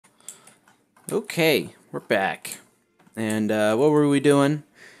Okay, we're back. And what were we doing?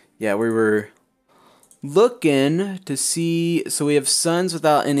 Yeah, we were looking to see. So we have sons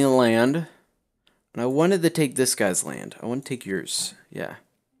without any land. And I wanted to take this guy's land. I want to take yours. Yeah.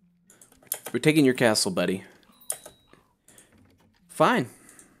 We're taking your castle, buddy. Fine.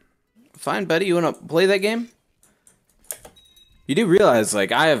 Fine, buddy. You want to play that game? You do realize,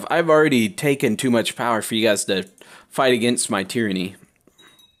 like, I've already taken too much power for you guys to fight against my tyranny.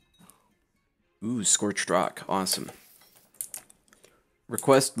 Ooh, Scorched Rock. Awesome.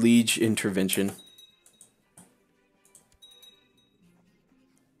 Request liege intervention.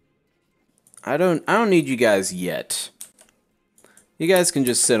 I don't need you guys yet. You guys can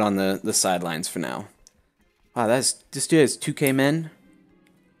just sit on the sidelines for now. Wow, this dude has 2k men.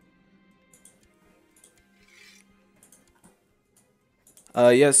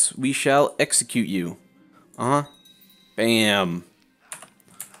 Yes, we shall execute you. Bam.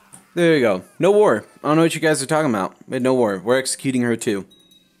 There you go. No war. I don't know what you guys are talking about. But no war. We're executing her too.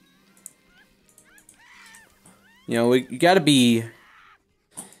 You know, you gotta be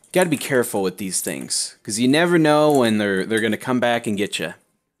careful with these things, because you never know when they're gonna come back and get you.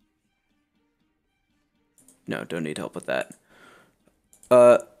 No, don't need help with that.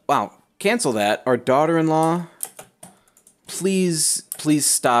 Wow. Cancel that. Our daughter-in-law. Please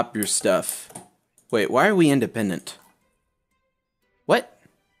stop your stuff. Wait, why are we independent? What?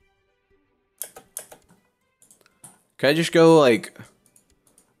 Could I just go, like,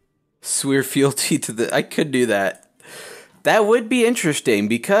 swear fealty to the... I could do that. That would be interesting,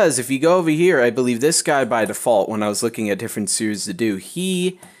 because if you go over here, I believe this guy by default, when I was looking at different series to do,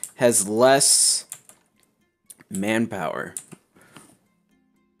 he has less manpower.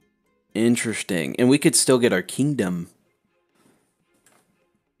 Interesting. And we could still get our kingdom.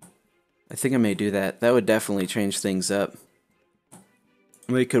 I think I may do that. That would definitely change things up.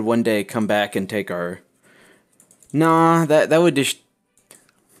 We could one day come back and take our... Nah, that would just...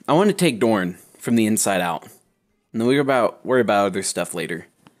 I want to take Dorne from the inside out. And then worry about other stuff later.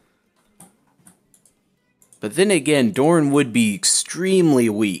 But then again, Dorne would be extremely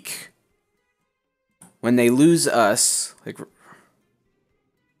weak. When they lose us... like.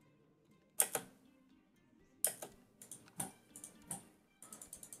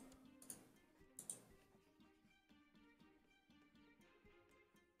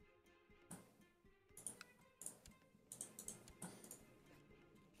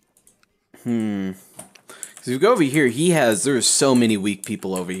 So if you go over here, there's so many weak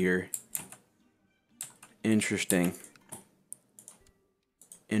people over here. Interesting.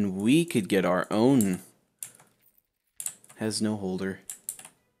 And we could get our own. Has no holder.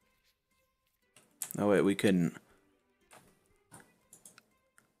 Oh wait, we couldn't.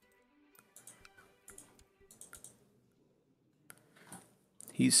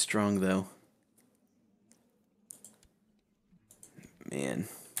 He's strong though. Man.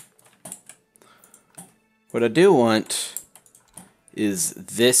 What I do want is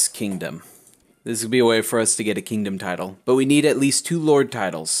this kingdom. This would be a way for us to get a kingdom title. But we need at least 2 lord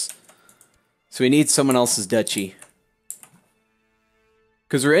titles. So we need someone else's duchy.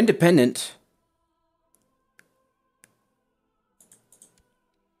 Because we're independent.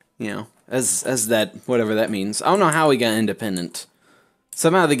 You know, as that, whatever that means. I don't know how we got independent.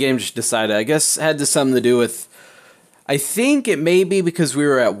 Somehow the game just decided. I guess it had something to do with... I think it may be because we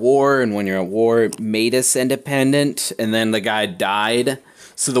were at war, and when you're at war, it made us independent, and then the guy died.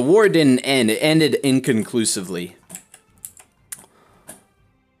 So the war didn't end. It ended inconclusively.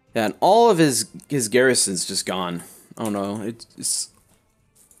 Yeah, and all of his garrison's just gone. I don't know. It's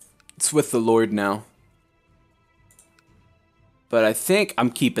with the Lord now. But I think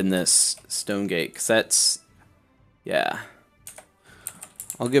I'm keeping this Stonegate, because that's... yeah.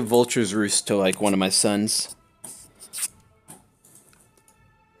 I'll give Vulture's Roost to, like, one of my sons.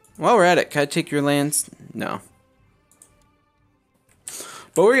 While we're at it, can I take your lands? No.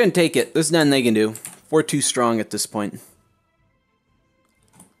 But we're going to take it. There's nothing they can do. We're too strong at this point.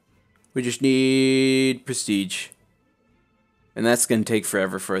 We just need prestige. And that's going to take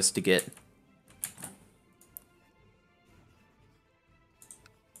forever for us to get.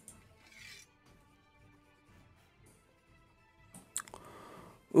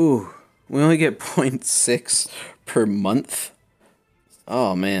 Ooh, we only get 0.6 per month.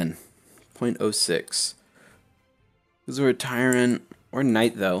 Oh, man. 0.06. Because we're a tyrant. Or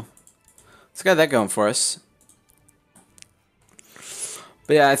knight, though. Let's got that going for us.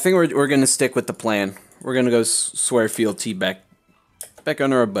 But yeah, I think we're going to stick with the plan. We're going to go swear fealty back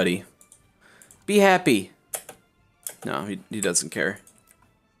under our buddy. Be happy. No, he doesn't care.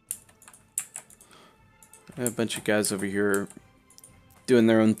 I have a bunch of guys over here doing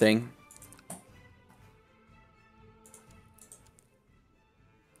their own thing.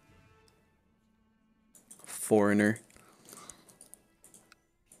 foreigner.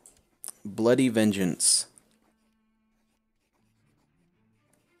 Bloody vengeance.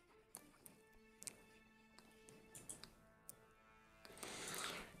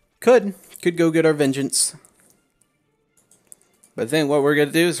 Could go get our vengeance. But I think what we're going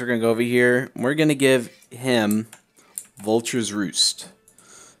to do is we're going to go over here. And we're going to give him Vulture's Roost.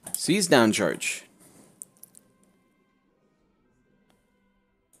 So he's down charge.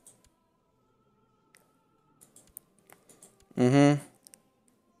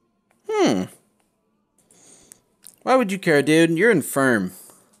 Why would you care, dude? You're infirm.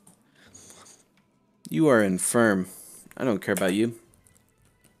 You are infirm. I don't care about you.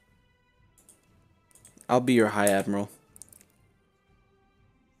 I'll be your High Admiral.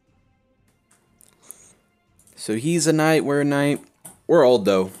 So he's a knight, we're a knight. We're old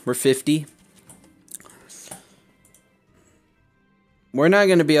though. We're 50. We're not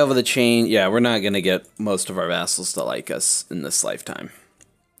going to be able to change. Yeah, we're not going to get most of our vassals to like us in this lifetime.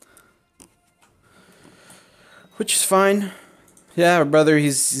 Which is fine. Yeah, our brother,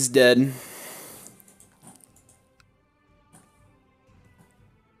 he's dead.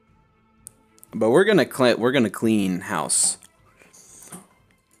 But we're gonna clean house.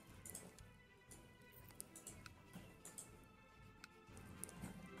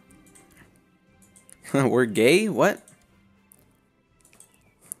 We're gay? What?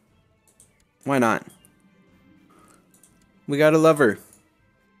 Why not? We got a lover.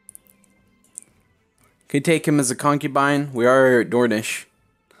 Could take him as a concubine. We are Dornish.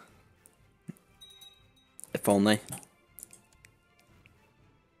 If only.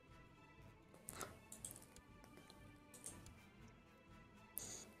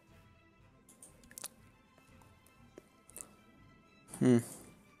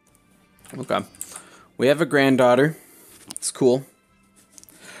 Okay. We have a granddaughter. It's cool.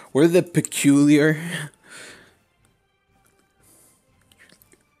 We're the peculiar.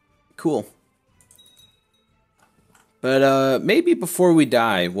 Cool. But maybe before we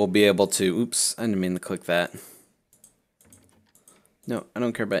die, we'll be able to... Oops, I didn't mean to click that. No, I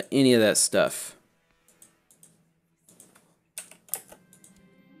don't care about any of that stuff.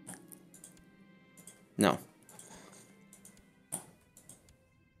 No.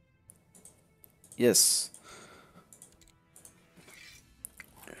 Yes.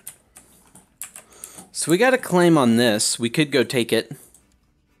 So we got a claim on this. We could go take it.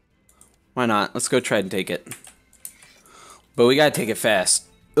 Why not? Let's go try and take it. But we gotta take it fast.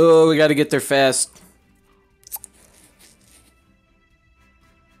 Oh, we gotta get there fast.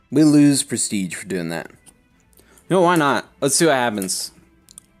 We lose prestige for doing that. No, why not? Let's see what happens.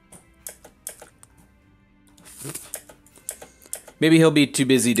 Maybe he'll be too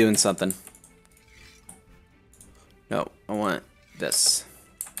busy doing something. No, I want this.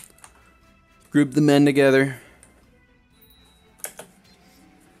 Group the men together.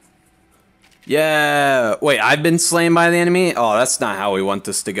 Yeah. Wait, I've been slain by the enemy? Oh, that's not how we want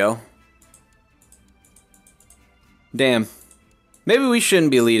this to go. Damn. Maybe we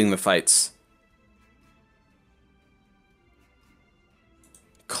shouldn't be leading the fights.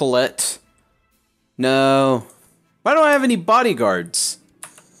 Colette. No. Why don't I have any bodyguards?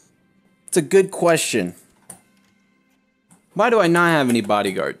 It's a good question. Why do I not have any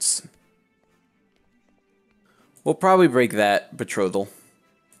bodyguards? We'll probably break that betrothal.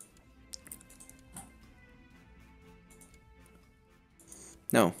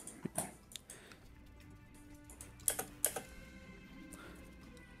 No.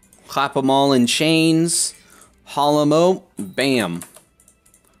 Clap them all in chains. Haul 'em out. Bam.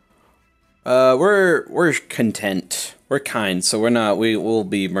 We're content. We're kind, so we will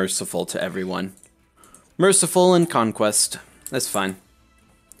be merciful to everyone. Merciful in conquest. That's fine.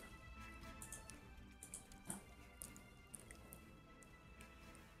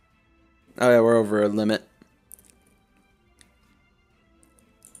 Oh yeah, we're over a limit.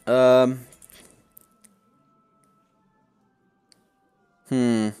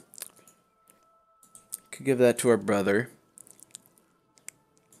 Could give that to our brother.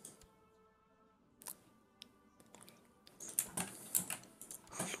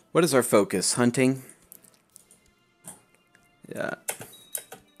 What is our focus? Hunting? Yeah.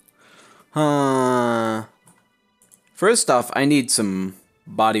 First off, I need some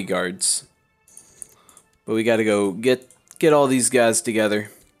bodyguards. But we gotta go get all these guys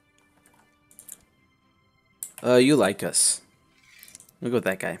together. You like us. We'll go with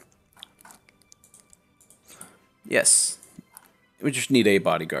that guy. Yes. We just need a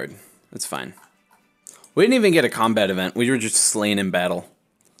bodyguard. That's fine. We didn't even get a combat event. We were just slain in battle.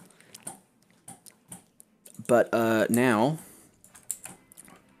 But, now...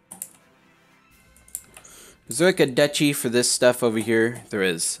 Is there like a duchy for this stuff over here? There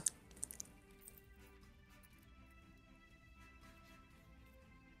is.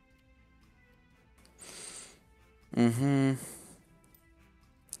 Mm-hmm.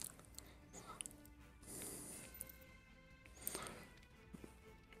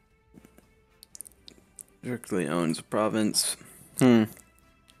 Directly owns a province. So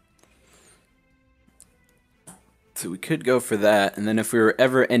we could go for that, and then if we were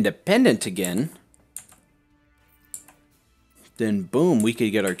ever independent again, then boom, we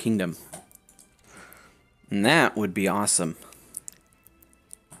could get our kingdom. And that would be awesome.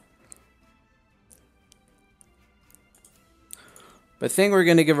 But I think we're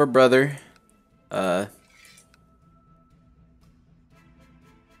gonna give our brother I'll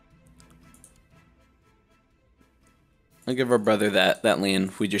give our brother that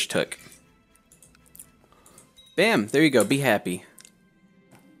land we just took. Bam, there you go, be happy.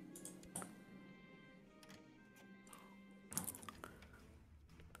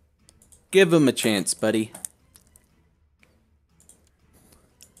 Give him a chance, buddy.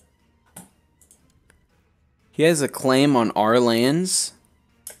 He has a claim on our lands?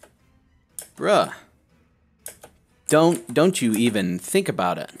 Bruh. Don't you even think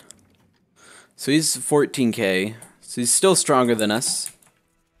about it. So he's 14k. So he's still stronger than us.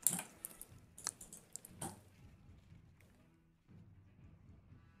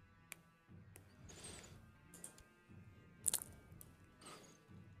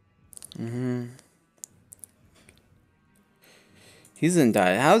 He's in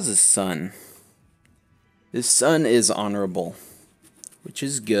die. How's his son? His son is honorable, which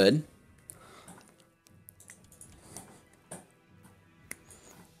is good.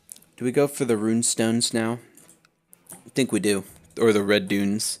 Do we go for the rune stones now? I think we do. Or the red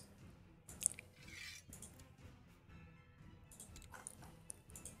dunes.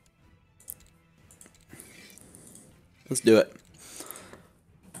 Let's do it.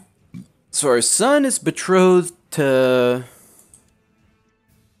 So our son is betrothed to...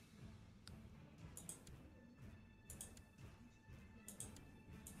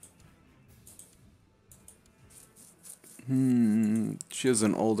 She has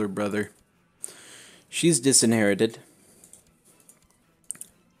an older brother. She's disinherited.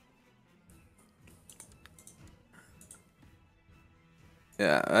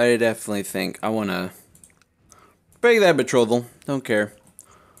 Yeah, I definitely think I want to break that betrothal. Don't care.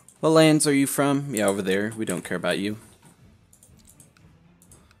 What lands are you from? Yeah, over there. We don't care about you.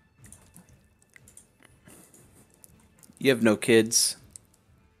 You have no kids.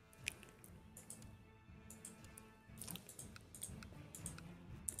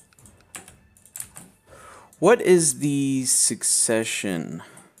 What is the succession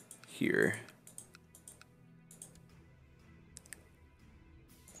here?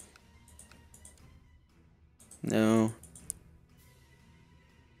 No.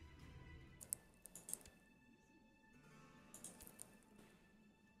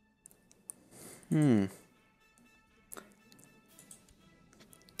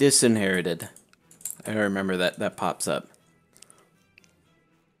 Disinherited. I remember that pops up.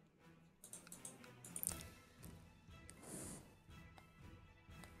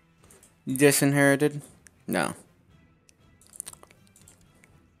 Disinherited? No.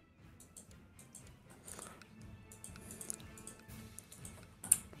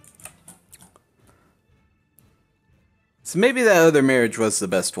 So maybe that other marriage was the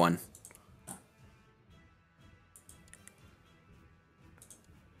best one.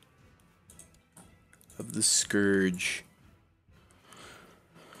 Of the Scourge.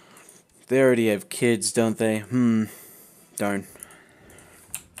 They already have kids, don't they? Darn.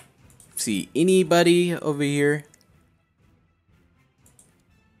 See anybody over here?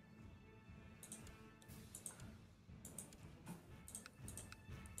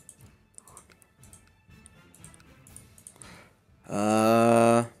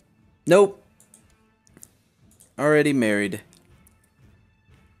 Nope. Already married.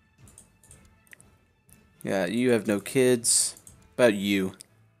 Yeah, you have no kids. About you.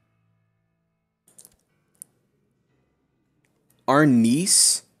 Our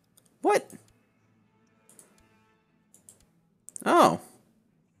niece? What? Oh.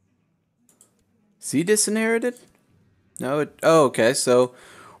 Is he disinherited? No, oh, okay, so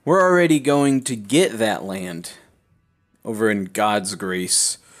we're already going to get that land over in God's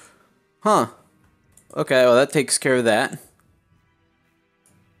grace. Huh. Okay, well that takes care of that.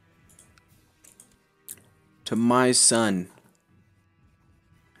 To my son.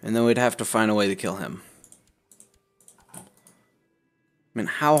 And then we'd have to find a way to kill him. I mean,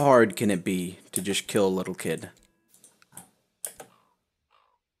 how hard can it be to just kill a little kid?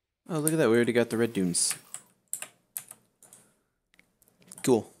 Oh, look at that. We already got the red dunes.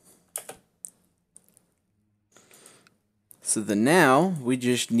 Cool. So then now we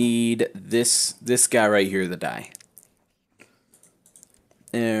just need this guy right here to die.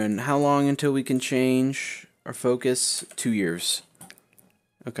 And how long until we can change our focus? 2 years.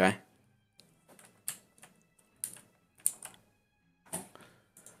 Okay.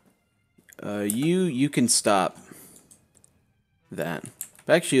 You can stop that.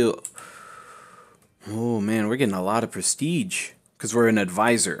 Actually, oh man, we're getting a lot of prestige because we're an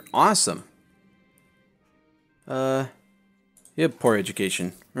advisor. Awesome. You have poor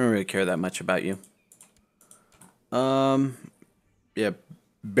education. I don't really care that much about you. Yeah,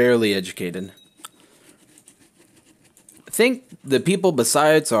 barely educated. I think the people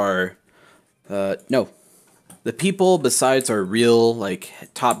besides our, no, the people besides our real like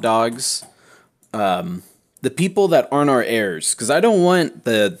top dogs. The people that aren't our heirs, because I don't want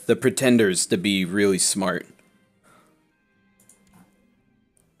the pretenders to be really smart.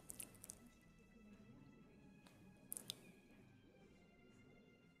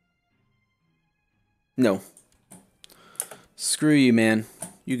 No. Screw you, man.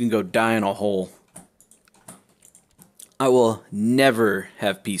 You can go die in a hole. I will never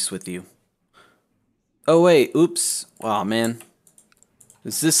have peace with you. Oh wait, oops. Aw, man.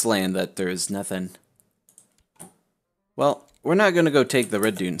 It's this land that there is nothing. Well, we're not going to go take the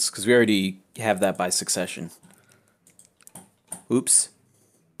Red Dunes, because we already have that by succession. Oops.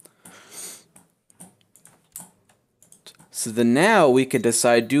 So then now we could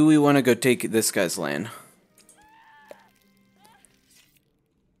decide, do we want to go take this guy's land?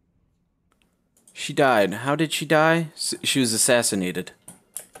 She died. How did she die? She was assassinated.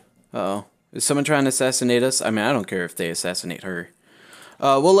 Uh-oh. Is someone trying to assassinate us? I mean, I don't care if they assassinate her.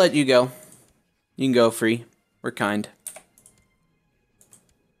 We'll let you go. You can go free. We're kind.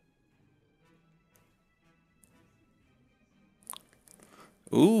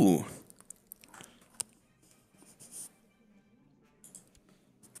 Ooh.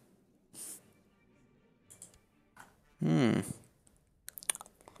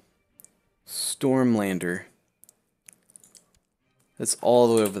 Stormlander. That's all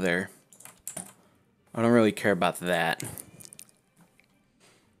the way over there. I don't really care about that.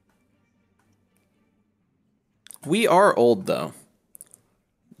 We are old, though.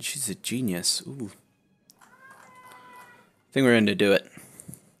 She's a genius. Ooh. I think we're going to do it.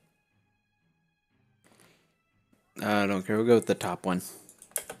 I don't care. We'll go with the top one.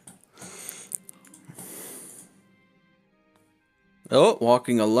 Oh,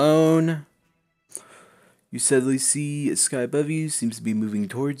 walking alone. You suddenly see a sky above you. Seems to be moving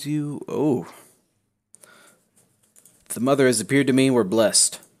towards you. Oh. The mother has appeared to me. We're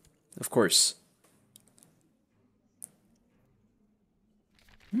blessed. Of course.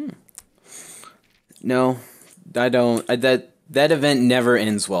 No, I don't. That event never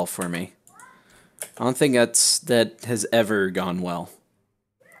ends well for me. I don't think that has ever gone well.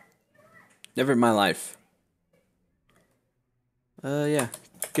 Never in my life. Yeah.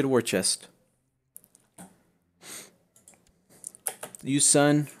 Get a war chest. You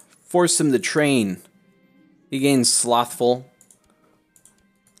son, force him to train. He gains slothful.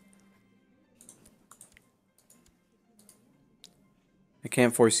 I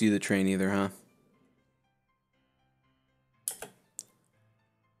can't force you to train either, huh?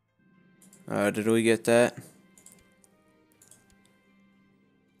 Did we get that?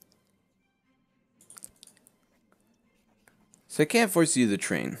 So I can't force you to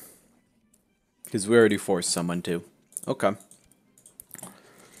train. Because we already forced someone to. Okay.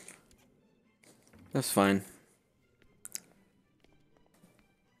 That's fine.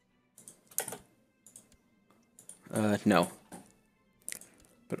 No.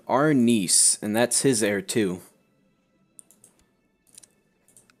 But our niece, and that's his heir too.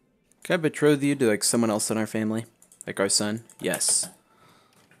 Can I betroth you to like someone else in our family? Like our son? Yes.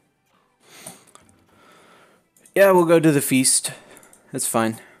 Yeah, we'll go to the feast. That's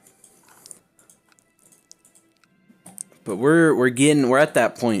fine. But we're at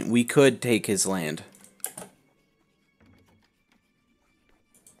that point. We could take his land.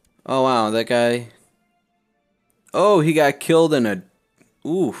 Oh wow, that guy. Oh, he got killed in a.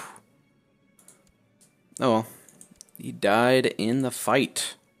 Oof. Oh well. He died in the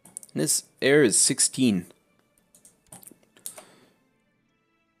fight. And his heir is 16.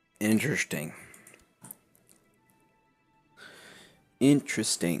 Interesting.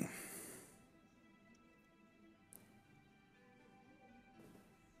 Interesting.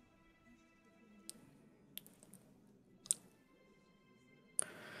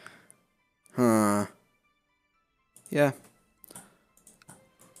 Huh. Yeah.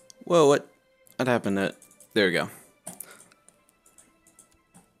 Whoa, what happened to... There we go.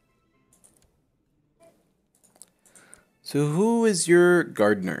 So who is your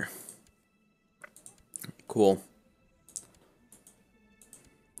gardener? Cool.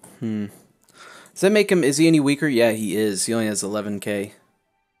 Does that make him, is he any weaker? Yeah, he is. He only has 11k.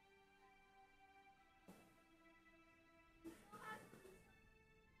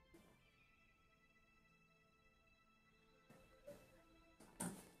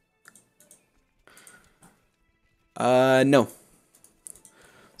 No.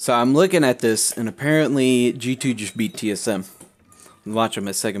 So I'm looking at this, and apparently G2 just beat TSM. Watch on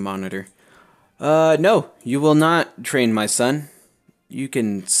my second monitor. No, you will not train my son. You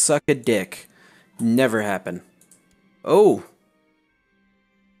can suck a dick. Never happen. Oh.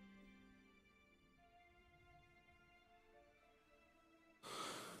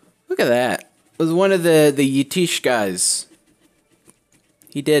 Look at that. It was one of the Yetish guys.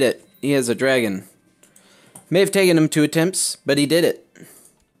 He did it. He has a dragon. May have taken him 2 attempts, but he did it.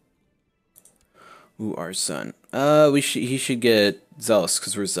 Ooh, our son. He should get zealous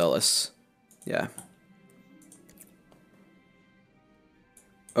because we're zealous. Yeah.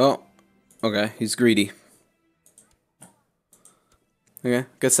 Oh, okay. He's greedy. Okay,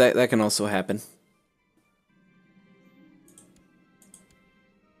 guess that can also happen.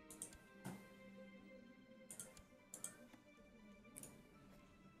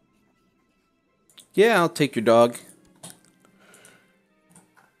 Yeah, I'll take your dog.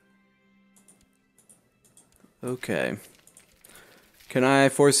 Okay. Can I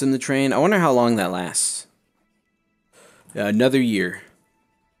force in the train? I wonder how long that lasts. Another year.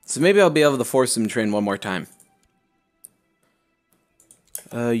 So maybe I'll be able to force him to train one more time.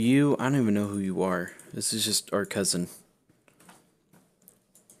 I don't even know who you are. This is just our cousin.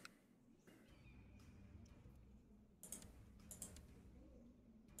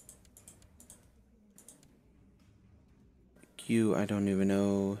 I don't even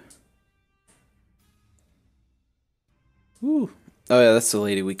know. Ooh. Oh yeah, that's the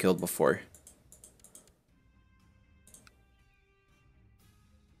lady we killed before.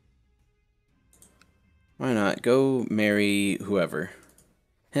 Why not? Go marry whoever.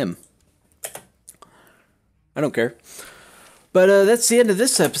 Him. I don't care. But that's the end of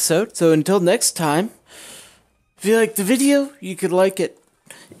this episode. So until next time, if you liked the video, you could like it.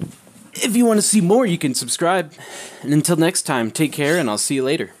 If you want to see more, you can subscribe. And until next time, take care, and I'll see you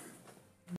later.